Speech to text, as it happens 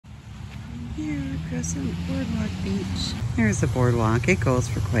here, Crescent Boardwalk Beach. There's the boardwalk. It goes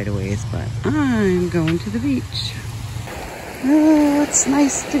for quite a ways, but I'm going to the beach. Oh, it's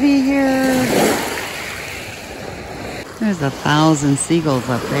nice to be here. There's 1,000 seagulls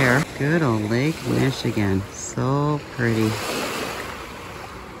up there. Good old Lake Michigan. So pretty.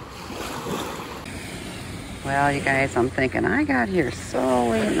 Well, you guys, I'm thinking I got here so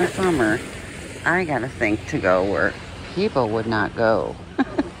late in the summer. I gotta think to go where people would not go.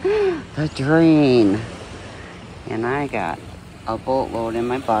 The drain. And I got a boatload in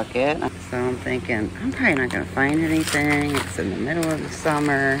my bucket. So I'm thinking, I'm probably not gonna find anything. It's in the middle of the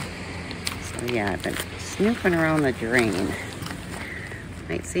summer. So yeah, I've been snooping around the drain.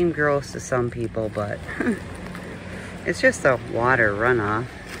 Might seem gross to some people, but it's just a water runoff.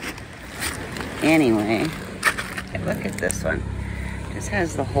 Anyway, look at this one. It just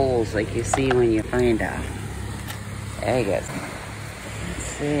has the holes like you see when you find agates. Let's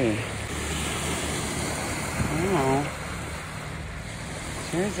see. Wow.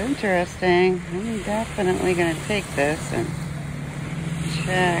 Sure is interesting. I'm definitely going to take this and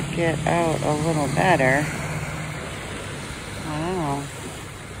check it out a little better. Wow.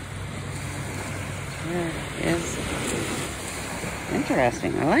 Sure is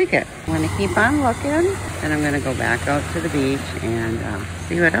interesting. I like it. I'm going to keep on looking, and I'm going to go back out to the beach and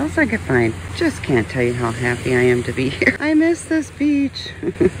see what else I could find. Just can't tell you how happy I am to be here. I miss this beach. I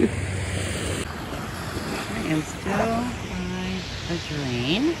am still by the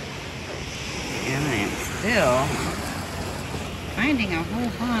drain, and I am still finding a whole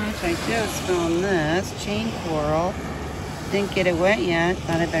bunch. I just found this chain coral. Didn't get it wet yet.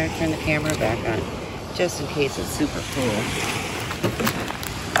 Thought I better turn the camera back on just in case it's super cool.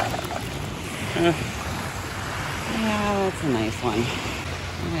 Yeah, that's a nice one.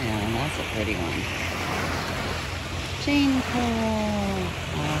 Oh yeah, that's a pretty one. Chain coral.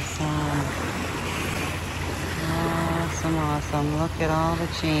 Awesome. Awesome, awesome. Look at all the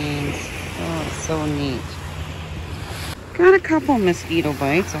chains. Oh, it's so neat. Got a couple mosquito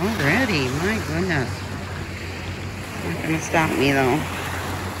bites already. My goodness. Not gonna stop me though.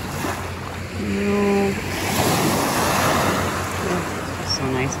 No. So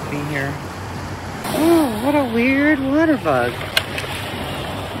nice to be here. Oh, what a weird water bug.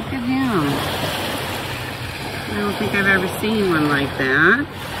 Look at him. I don't think I've ever seen one like that.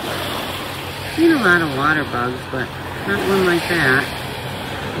 Seen a lot of water bugs, but not one like that.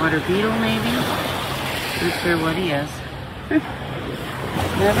 Water beetle, maybe? Not sure what he is.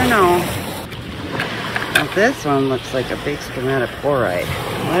 Never know. Now this one looks like a big stromatoporoid.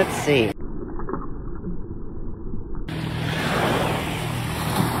 Let's see.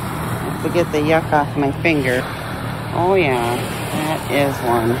 To get the yuck off my finger. Oh yeah, that is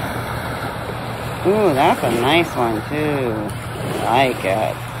one. Ooh, that's a nice one too. I like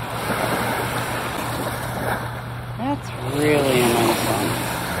it. That's really a nice one.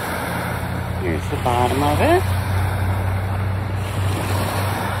 Here's the bottom of it.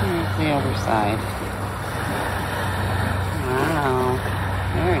 Here's the other side. Wow,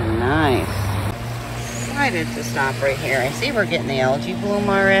 very nice. Decided to stop right here. I see we're getting the algae bloom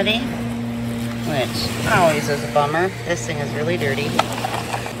already, which always is a bummer. This thing is really dirty.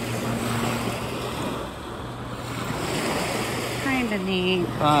 Kinda neat,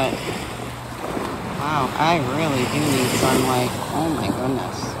 but wow, I really do need sunlight. Oh my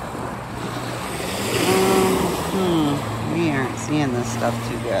goodness. We aren't seeing this stuff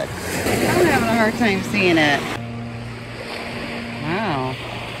too good. I'm having a hard time seeing it. Wow.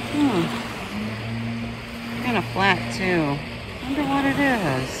 Kind of flat too. Wonder what it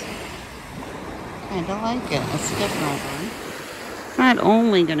is. Kinda like it. Let's skip over. It's not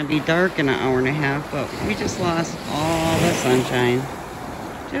only gonna be dark in an hour and a half, but we just lost all the sunshine.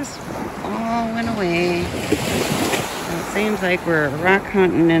 Just all went away. So it seems like we're rock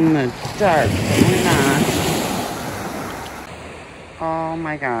hunting in the dark, but we're not. Oh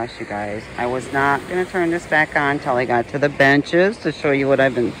my gosh, you guys. I was not gonna turn this back on until I got to the benches to show you what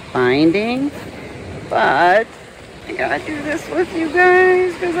I've been finding. But I gotta do this with you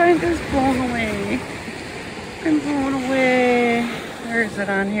guys because I'm just blown away. I'm blown away. Where is it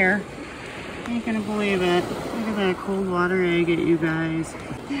on here? I ain't gonna believe it. Look at that cold water agate, you guys.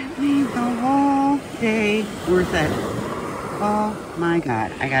 That made the whole day worth it. Oh my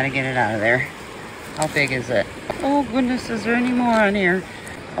God, I gotta get it out of there. How big is it? Oh goodness, is there any more on here?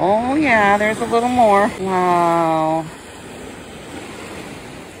 Oh yeah, there's a little more. Wow.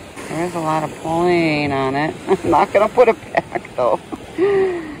 There's a lot of pulling on it. I'm not gonna put it back though.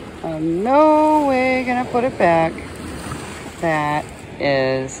 I'm no way gonna put it back. That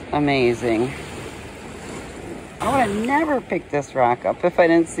is amazing. I would have never picked this rock up if I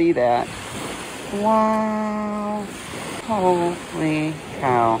didn't see that. Wow. Holy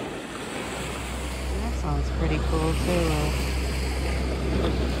cow. That sounds pretty cool too.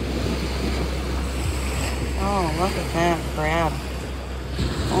 Oh, look at that crab.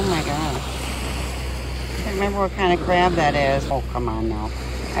 Oh my gosh. I can't remember what kind of crab that is. Oh, come on now.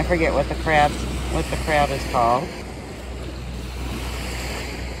 I forget what the crab is called.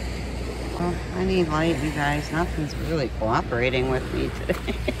 Oh, I need light, you guys. Nothing's really cooperating with me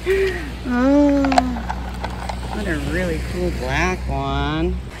today. Oh, what a really cool black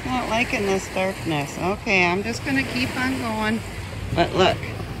one. Not liking this darkness. Okay, I'm just gonna keep on going. But look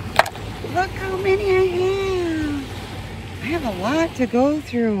how many I have. I have a lot to go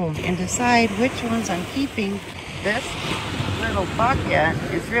through and decide which ones I'm keeping. This little bucket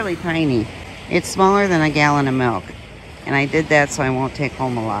is really tiny. It's smaller than a gallon of milk. And I did that so I won't take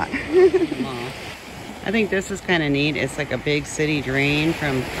home a lot. I think this is kind of neat. It's like a big city drain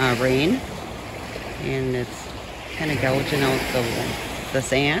from rain. And it's kind of gouging out the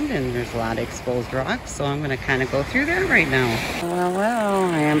sand, and there's a lot of exposed rocks. So I'm going to kind of go through that right now. Well,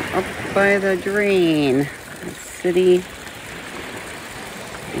 I am up by the drain. The city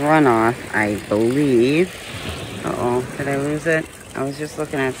runoff, I believe. Uh-oh, did I lose it? I was just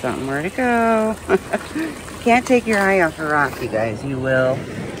looking at something. Where'd it go? Can't take your eye off the rock, you guys. You will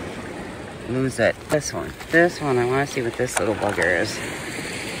lose it. This one, I want to see what this little bugger is.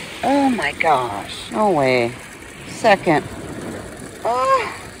 Oh my gosh, no way. Second.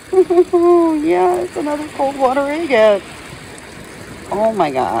 Oh, yeah, it's another cold water agate. Oh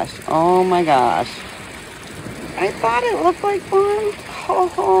my gosh, oh my gosh. I thought it looked like one. Oh,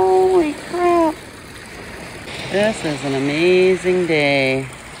 holy crap. This is an amazing day.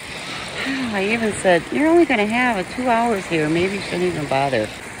 I even said, you're only going to have 2 hours here. Maybe you shouldn't even bother.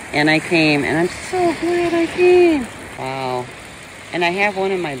 And I came, and I'm so glad I came. Wow. And I have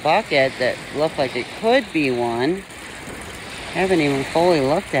one in my bucket that looked like it could be one. I haven't even fully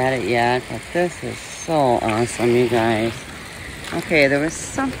looked at it yet, but this is so awesome, you guys. Okay, there was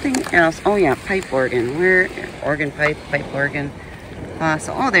something else. Oh yeah, pipe organ. Where? Organ pipe organ.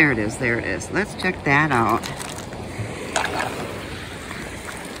 So, oh, there it is, there it is. Let's check that out.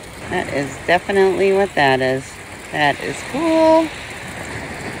 That is definitely what that is. That is cool.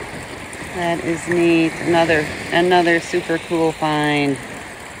 That is neat. Another super cool find.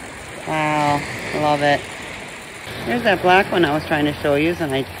 Wow, love it. There's that black one I was trying to show you,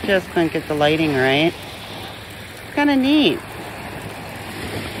 and I just couldn't get the lighting right. Kind of neat.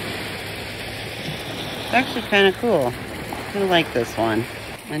 It's actually kind of cool. I like this one.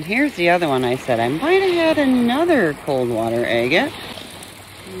 And here's the other one I said. I might have had another cold water agate.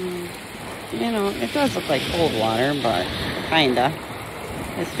 You know, it does look like cold water, but kinda.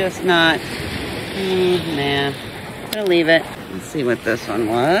 It's just not. Nah. I'm gonna leave it. Let's see what this one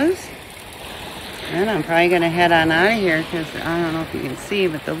was. And I'm probably gonna head on out of here because I don't know if you can see,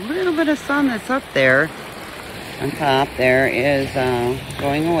 but the little bit of sun that's up there on top there is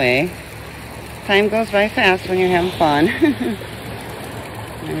going away. Time goes by fast when you're having fun.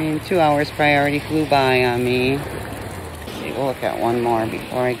 I mean, 2 hours probably already flew by on me. Let's see, we'll look at one more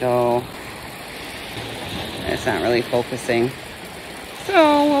before I go. It's not really focusing.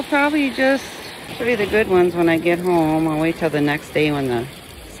 So we'll probably just show you the good ones when I get home. I'll wait till the next day when the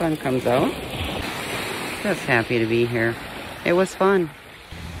sun comes out. Just happy to be here. It was fun. Look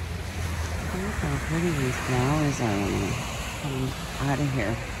how pretty these flowers are when I come out of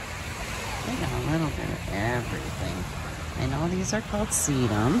here. They got a little bit of everything. I know these are called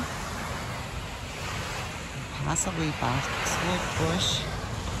sedum. Possibly boxwood bush.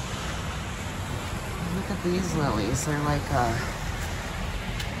 Look at these lilies. They're like a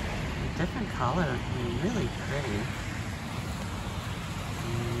different color and really pretty.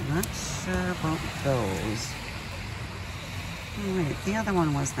 I'm not sure about those. Oh, wait, the other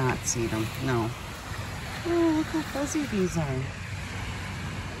one was not sedum. No. Oh, look how fuzzy these are.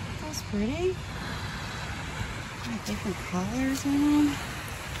 That's pretty. Got different colors in them.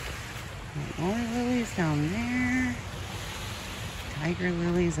 More lilies down there. Tiger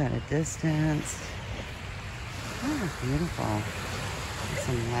lilies at a distance. Oh, beautiful. There's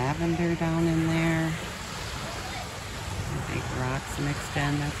some lavender down in there. Big rocks mixed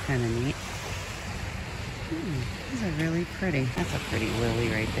in. That's kind of neat. These are really pretty. That's a pretty lily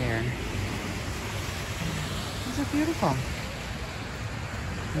right there. These are beautiful.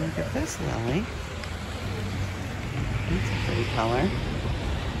 Look at this lily. That's a pretty color.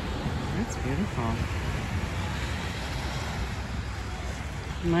 That's beautiful.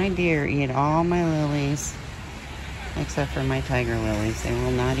 My deer eat all my lilies except for my tiger lilies. They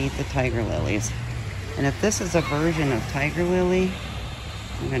will not eat the tiger lilies. And if this is a version of tiger lily,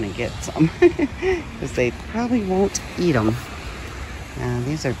 I'm gonna get some because they probably won't eat them.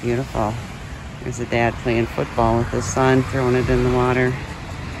 These are beautiful. There's a dad playing football with his son, throwing it in the water.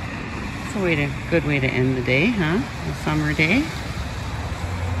 It's a good way to end the day, huh? A summer day.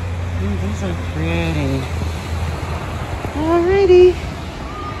 Oh, these are pretty. Alrighty.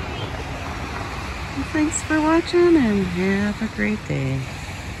 Well, thanks for watching and have a great day.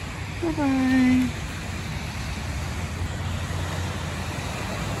 Bye-bye.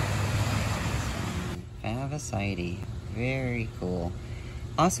 Avicide, very cool.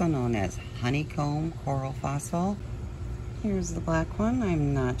 Also known as honeycomb coral fossil. Here's the black one.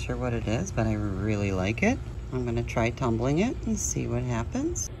 I'm not sure what it is, but I really like it. I'm gonna try tumbling it and see what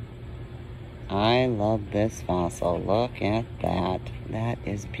happens. I love this fossil. Look at that. That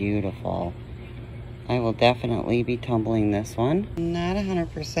is beautiful. I will definitely be tumbling this one. Not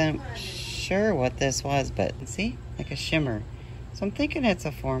 100% sure what this was, but see, like a shimmer. So I'm thinking it's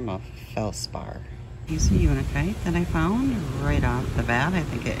a form of feldspar. Here's a unakite that I found right off the bat. I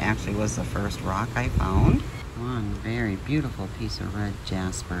think it actually was the first rock I found. One very beautiful piece of red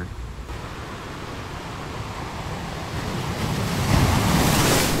jasper.